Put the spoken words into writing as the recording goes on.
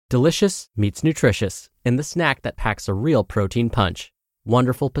Delicious meets nutritious in the snack that packs a real protein punch.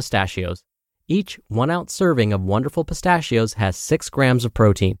 Wonderful Pistachios. Each 1-ounce serving of Wonderful Pistachios has 6 grams of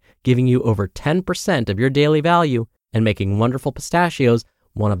protein, giving you over 10% of your daily value and making Wonderful Pistachios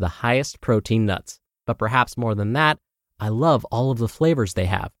one of the highest protein nuts. But perhaps more than that, I love all of the flavors they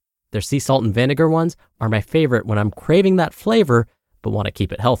have. Their sea salt and vinegar ones are my favorite when I'm craving that flavor but want to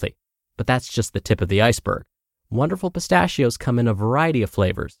keep it healthy. But that's just the tip of the iceberg. Wonderful Pistachios come in a variety of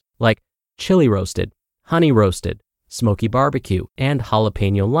flavors, like chili roasted, honey roasted, smoky barbecue, and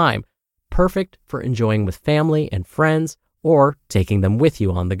jalapeno lime, perfect for enjoying with family and friends or taking them with you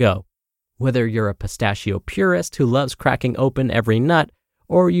on the go. Whether you're a pistachio purist who loves cracking open every nut,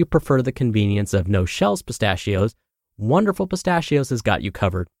 or you prefer the convenience of no-shells pistachios, Wonderful Pistachios has got you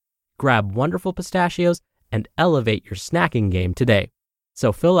covered. Grab Wonderful Pistachios and elevate your snacking game today.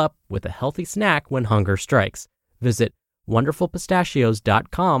 So fill up with a healthy snack when hunger strikes. Visit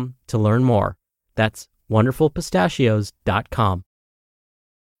wonderfulpistachios.com to learn more. That's wonderfulpistachios.com.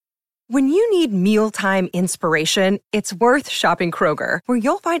 When you need mealtime inspiration, it's worth shopping Kroger, where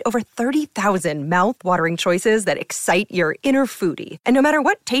you'll find over 30,000 mouth-watering choices that excite your inner foodie. And no matter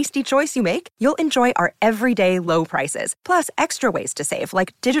what tasty choice you make, you'll enjoy our everyday low prices, plus extra ways to save,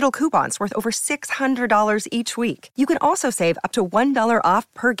 like digital coupons worth over $600 each week. You can also save up to $1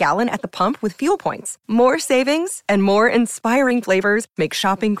 off per gallon at the pump with fuel points. More savings and more inspiring flavors make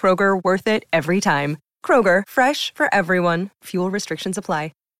shopping Kroger worth it every time. Kroger, fresh for everyone. Fuel restrictions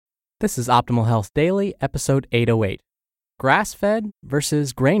apply. This is Optimal Health Daily, episode 808. Grass-fed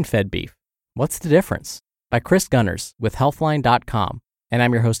versus grain-fed beef. What's the difference? By Kris Gunnars with Healthline.com. And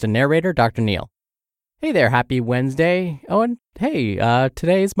I'm your host and narrator, Dr. Neil. Hey there, happy Wednesday. Oh, and hey,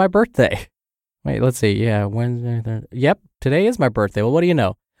 today is my birthday. Wait, let's see. Yeah, Wednesday. Yep, today is my birthday. Well, what do you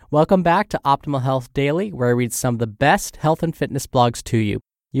know? Welcome back to Optimal Health Daily, where I read some of the best health and fitness blogs to you,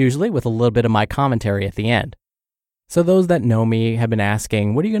 usually with a little bit of my commentary at the end. So those that know me have been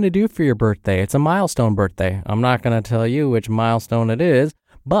asking, what are you going to do for your birthday? It's a milestone birthday. I'm not going to tell you which milestone it is,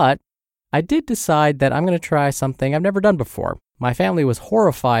 but I did decide that I'm going to try something I've never done before. My family was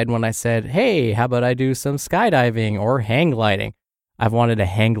horrified when I said, hey, how about I do some skydiving or hang gliding? I've wanted to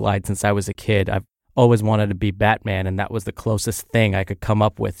hang glide since I was a kid. I've always wanted to be Batman, and that was the closest thing I could come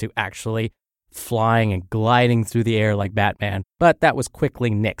up with to actually flying and gliding through the air like Batman, but that was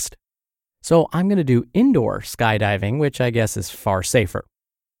quickly nixed. So I'm going to do indoor skydiving, which I guess is far safer.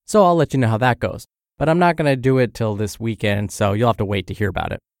 So I'll let you know how that goes. But I'm not going to do it till this weekend, so you'll have to wait to hear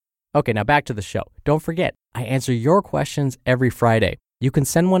about it. Okay, now back to the show. Don't forget, I answer your questions every Friday. You can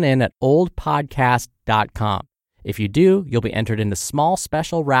send one in at oldpodcast.com. If you do, you'll be entered into small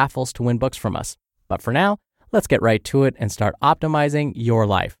special raffles to win books from us. But for now, let's get right to it and start optimizing your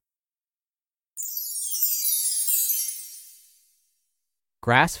life.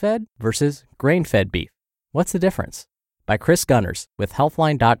 Grass-fed versus grain-fed beef. What's the difference? By Kris Gunnars with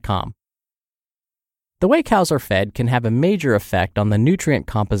Healthline.com. The way cows are fed can have a major effect on the nutrient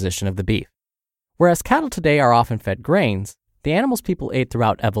composition of the beef. Whereas cattle today are often fed grains, the animals people ate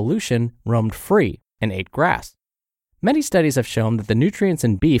throughout evolution roamed free and ate grass. Many studies have shown that the nutrients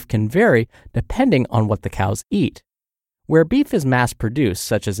in beef can vary depending on what the cows eat. Where beef is mass-produced,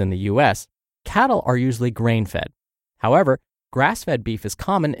 such as in the U.S., cattle are usually grain-fed. However, grass-fed beef is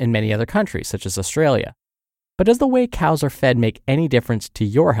common in many other countries, such as Australia. But does the way cows are fed make any difference to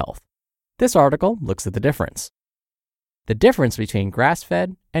your health? This article looks at the difference. The difference between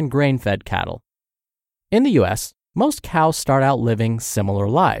grass-fed and grain-fed cattle. In the U.S., most cows start out living similar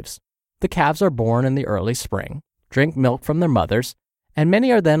lives. The calves are born in the early spring, drink milk from their mothers, and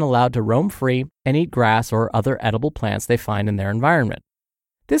many are then allowed to roam free and eat grass or other edible plants they find in their environment.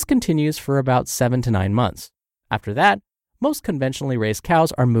 This continues for about 7 to 9 months. After that, most conventionally raised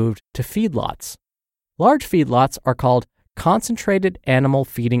cows are moved to feedlots. Large feedlots are called Concentrated Animal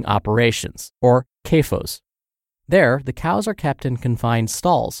Feeding Operations, or CAFOs. There, the cows are kept in confined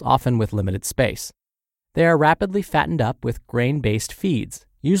stalls, often with limited space. They are rapidly fattened up with grain-based feeds,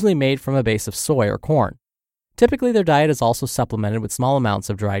 usually made from a base of soy or corn. Typically, their diet is also supplemented with small amounts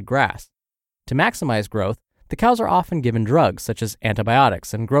of dried grass. To maximize growth, the cows are often given drugs such as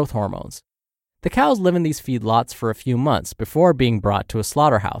antibiotics and growth hormones. The cows live in these feedlots for a few months before being brought to a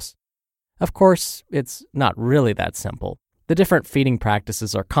slaughterhouse. Of course, it's not really that simple. The different feeding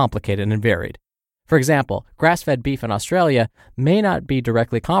practices are complicated and varied. For example, grass-fed beef in Australia may not be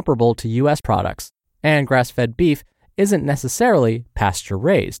directly comparable to U.S. products, and grass-fed beef isn't necessarily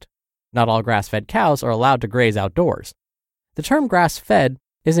pasture-raised. Not all grass-fed cows are allowed to graze outdoors. The term grass-fed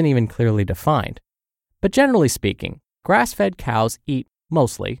isn't even clearly defined. But generally speaking, grass-fed cows eat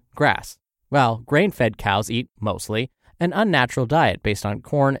mostly grass, while grain-fed cows eat mostly an unnatural diet based on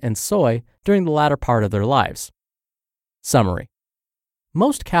corn and soy during the latter part of their lives. Summary.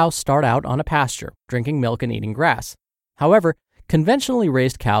 Most cows start out on a pasture, drinking milk and eating grass. However, conventionally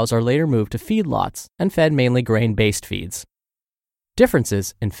raised cows are later moved to feedlots and fed mainly grain-based feeds.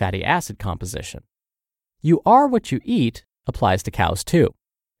 Differences in fatty acid composition. You are what you eat applies to cows too.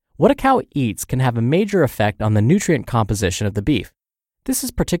 What a cow eats can have a major effect on the nutrient composition of the beef. This is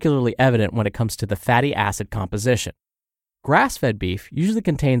particularly evident when it comes to the fatty acid composition. Grass-fed beef usually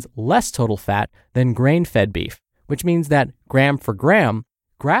contains less total fat than grain-fed beef, which means that, gram for gram,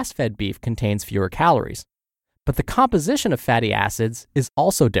 grass-fed beef contains fewer calories. But the composition of fatty acids is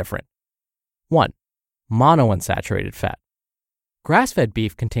also different. 1. Monounsaturated fat. Grass-fed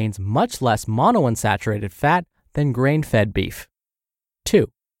beef contains much less monounsaturated fat than grain-fed beef. 2.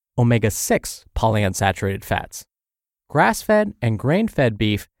 Omega-6 polyunsaturated fats. Grass-fed and grain-fed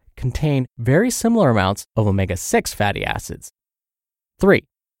beef contain very similar amounts of omega-6 fatty acids. 3.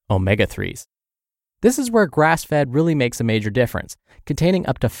 Omega-3s. This is where grass-fed really makes a major difference, containing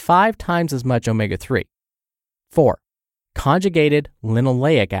up to 5 times as much omega-3. 4. Conjugated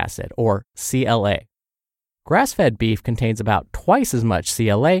linoleic acid, or CLA. Grass-fed beef contains about twice as much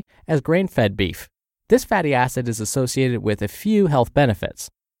CLA as grain-fed beef. This fatty acid is associated with a few health benefits.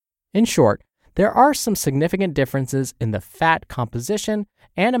 In short, there are some significant differences in the fat composition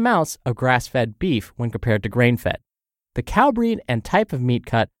and amounts of grass-fed beef when compared to grain-fed. The cow breed and type of meat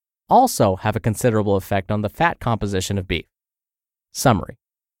cut also have a considerable effect on the fat composition of beef. Summary.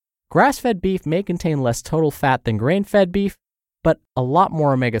 Grass-fed beef may contain less total fat than grain-fed beef, but a lot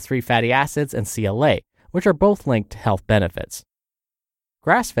more omega-3 fatty acids and CLA, which are both linked to health benefits.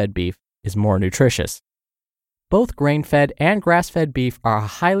 Grass-fed beef is more nutritious. Both grain-fed and grass-fed beef are a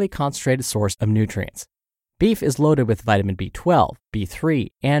highly concentrated source of nutrients. Beef is loaded with vitamin B12,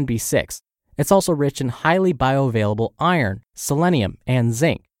 B3, and B6. It's also rich in highly bioavailable iron, selenium, and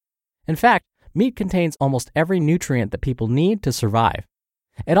zinc. In fact, meat contains almost every nutrient that people need to survive.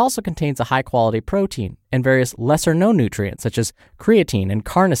 It also contains a high-quality protein and various lesser-known nutrients such as creatine and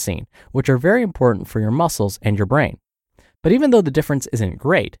carnosine, which are very important for your muscles and your brain. But even though the difference isn't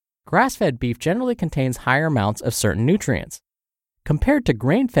great, grass-fed beef generally contains higher amounts of certain nutrients. Compared to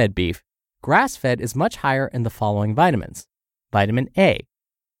grain-fed beef, grass-fed is much higher in the following vitamins. Vitamin A.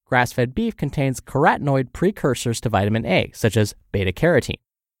 Grass-fed beef contains carotenoid precursors to vitamin A, such as beta-carotene.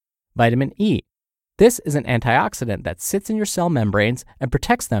 Vitamin E. This is an antioxidant that sits in your cell membranes and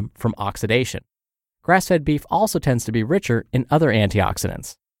protects them from oxidation. Grass-fed beef also tends to be richer in other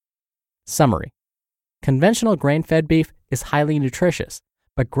antioxidants. Summary. Conventional grain-fed beef is highly nutritious,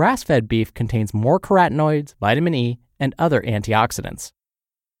 but grass-fed beef contains more carotenoids, vitamin E, and other antioxidants.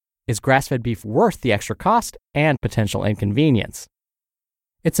 Is grass-fed beef worth the extra cost and potential inconvenience?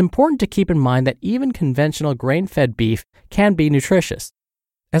 It's important to keep in mind that even conventional grain-fed beef can be nutritious,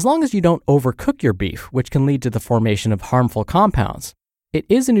 as long as you don't overcook your beef, which can lead to the formation of harmful compounds. It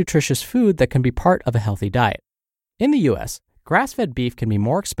is a nutritious food that can be part of a healthy diet. In the U.S., grass-fed beef can be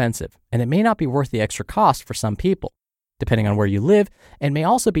more expensive, and it may not be worth the extra cost for some people, depending on where you live, and may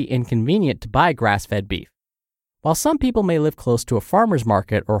also be inconvenient to buy grass-fed beef. While some people may live close to a farmer's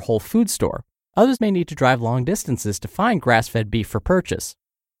market or whole food store, others may need to drive long distances to find grass-fed beef for purchase.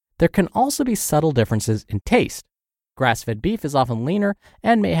 There can also be subtle differences in taste. Grass-fed beef is often leaner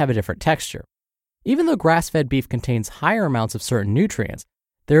and may have a different texture. Even though grass-fed beef contains higher amounts of certain nutrients,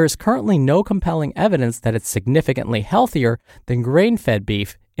 there is currently no compelling evidence that it's significantly healthier than grain-fed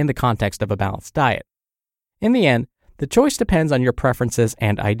beef in the context of a balanced diet. In the end, the choice depends on your preferences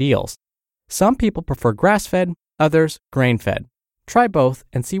and ideals. Some people prefer grass-fed, others grain-fed. Try both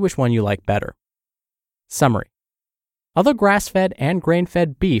and see which one you like better. Summary. Although grass-fed and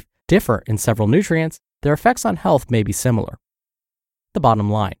grain-fed beef differ in several nutrients, their effects on health may be similar. The bottom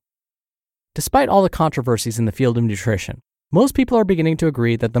line. Despite all the controversies in the field of nutrition, most people are beginning to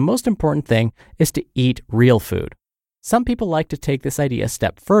agree that the most important thing is to eat real food. Some people like to take this idea a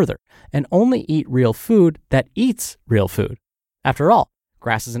step further and only eat real food that eats real food. After all,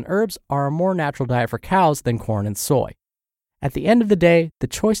 grasses and herbs are a more natural diet for cows than corn and soy. At the end of the day, the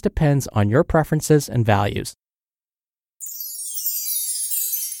choice depends on your preferences and values.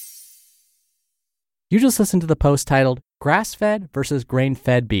 You just listened to the post titled, Grass-Fed versus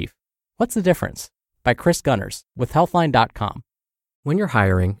Grain-Fed Beef. What's the difference? By Kris Gunnars with Healthline.com. When you're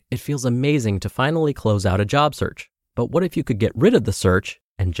hiring, it feels amazing to finally close out a job search. But what if you could get rid of the search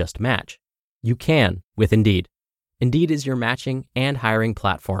and just match? You can with Indeed. Indeed is your matching and hiring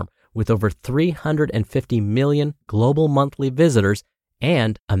platform with over 350 million global monthly visitors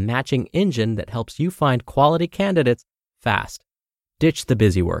and a matching engine that helps you find quality candidates fast. Ditch the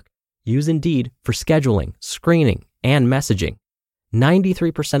busy work. Use Indeed for scheduling, screening, and messaging.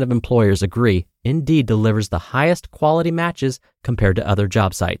 93% of employers agree Indeed delivers the highest quality matches compared to other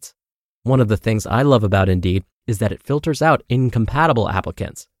job sites. One of the things I love about Indeed is that it filters out incompatible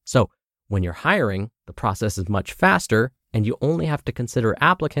applicants. So when you're hiring, the process is much faster and you only have to consider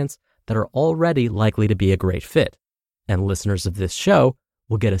applicants that are already likely to be a great fit. And listeners of this show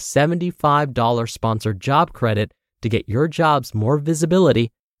will get a $75 sponsored job credit to get your jobs more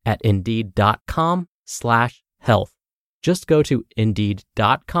visibility at Indeed.com/health. Just go to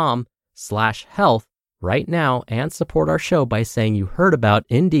Indeed.com/health right now and support our show by saying you heard about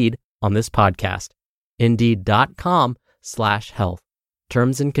Indeed on this podcast. Indeed.com/health.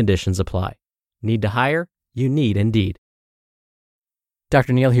 Terms and conditions apply. Need to hire? You need Indeed.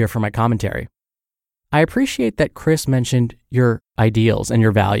 Dr. Neal here for my commentary. I appreciate that Kris mentioned your ideals and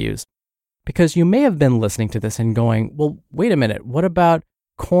your values, because you may have been listening to this and going, well, wait a minute, what about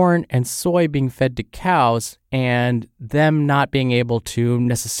corn and soy being fed to cows and them not being able to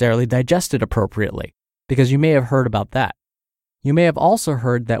necessarily digest it appropriately? Because you may have heard about that. You may have also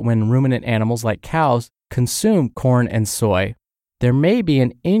heard that when ruminant animals like cows consume corn and soy, there may be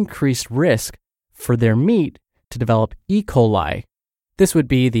an increased risk for their meat to develop E. coli. This would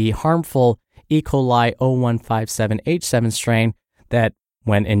be the harmful E. coli 0157H7 strain that,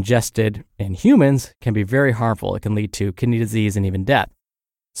 when ingested in humans, can be very harmful. It can lead to kidney disease and even death.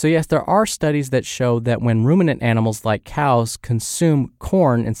 So yes, there are studies that show that when ruminant animals like cows consume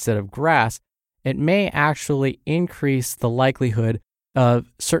corn instead of grass, it may actually increase the likelihood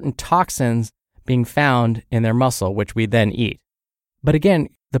of certain toxins being found in their muscle, which we then eat. But again,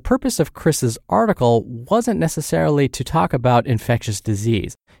 the purpose of Kris's article wasn't necessarily to talk about infectious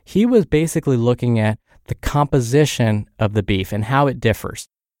disease. He was basically looking at the composition of the beef and how it differs,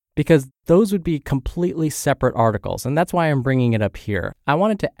 because those would be completely separate articles, and that's why I'm bringing it up here. I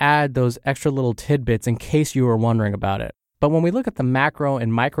wanted to add those extra little tidbits in case you were wondering about it. But when we look at the macro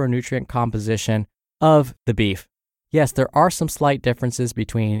and micronutrient composition of the beef, yes, there are some slight differences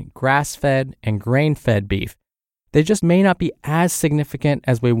between grass-fed and grain-fed beef. They just may not be as significant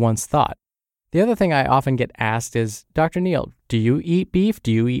as we once thought. The other thing I often get asked is, Dr. Neal, do you eat beef?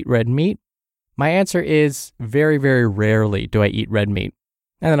 Do you eat red meat? My answer is very, very rarely do I eat red meat.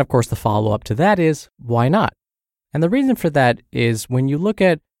 And then, of course, the follow-up to that is, why not? And the reason for that is when you look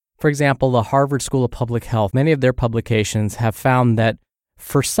at, for example, the Harvard School of Public Health, many of their publications have found that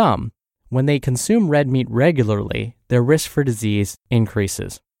for some, when they consume red meat regularly, their risk for disease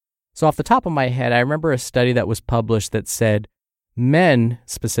increases. So off the top of my head, I remember a study that was published that said men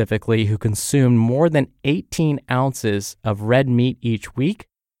specifically who consumed more than 18 ounces of red meat each week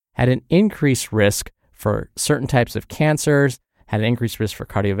had an increased risk for certain types of cancers, had an increased risk for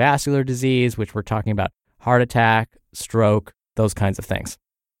cardiovascular disease, which we're talking about heart attack, stroke, those kinds of things.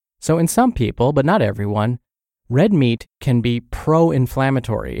 So in some people, but not everyone, red meat can be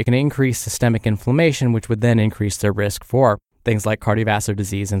pro-inflammatory. It can increase systemic inflammation, which would then increase their risk for things like cardiovascular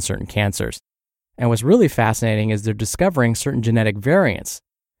disease and certain cancers. And what's really fascinating is they're discovering certain genetic variants.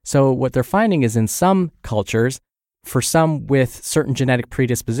 So what they're finding is in some cultures, for some with certain genetic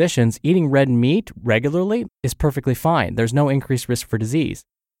predispositions, eating red meat regularly is perfectly fine. There's no increased risk for disease.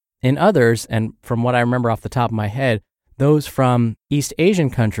 In others, and from what I remember off the top of my head, those from East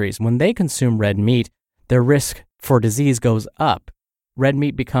Asian countries, when they consume red meat, their risk for disease goes up. Red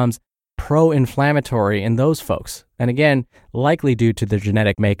meat becomes pro-inflammatory in those folks, and again, likely due to their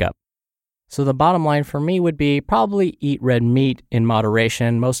genetic makeup. So the bottom line for me would be probably eat red meat in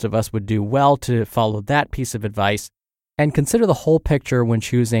moderation. Most of us would do well to follow that piece of advice, and consider the whole picture when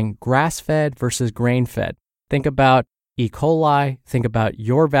choosing grass-fed versus grain-fed. Think about E. coli, think about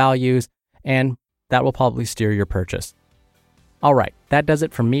your values, and that will probably steer your purchase. All right, that does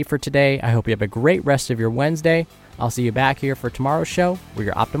it from me for today. I hope you have a great rest of your Wednesday. I'll see you back here for tomorrow's show, where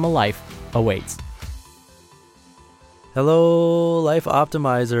your optimal life awaits. Hello, Life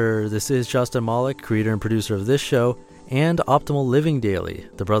Optimizer. This is Justin Malik, creator and producer of this show, and Optimal Living Daily,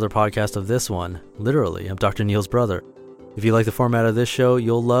 the brother podcast of this one. Literally, I'm Dr. Neal's brother. If you like the format of this show,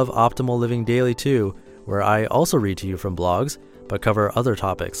 you'll love Optimal Living Daily too, where I also read to you from blogs, but cover other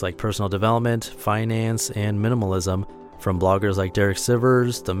topics like personal development, finance, and minimalism from bloggers like Derek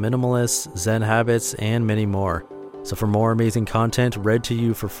Sivers, The Minimalists, Zen Habits, and many more. So for more amazing content read to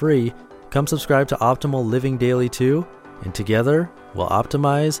you for free, come subscribe to Optimal Living Daily too, and together we'll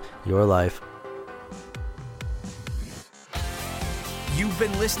optimize your life. You've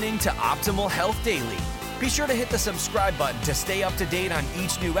been listening to Optimal Health Daily. Be sure to hit the subscribe button to stay up to date on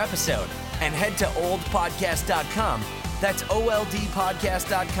each new episode, and head to oldpodcast.com. That's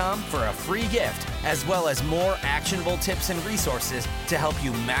oldpodcast.com for a free gift, as well as more actionable tips and resources to help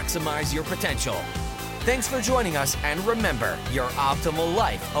you maximize your potential. Thanks for joining us, and remember, your optimal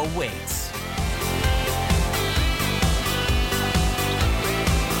life awaits.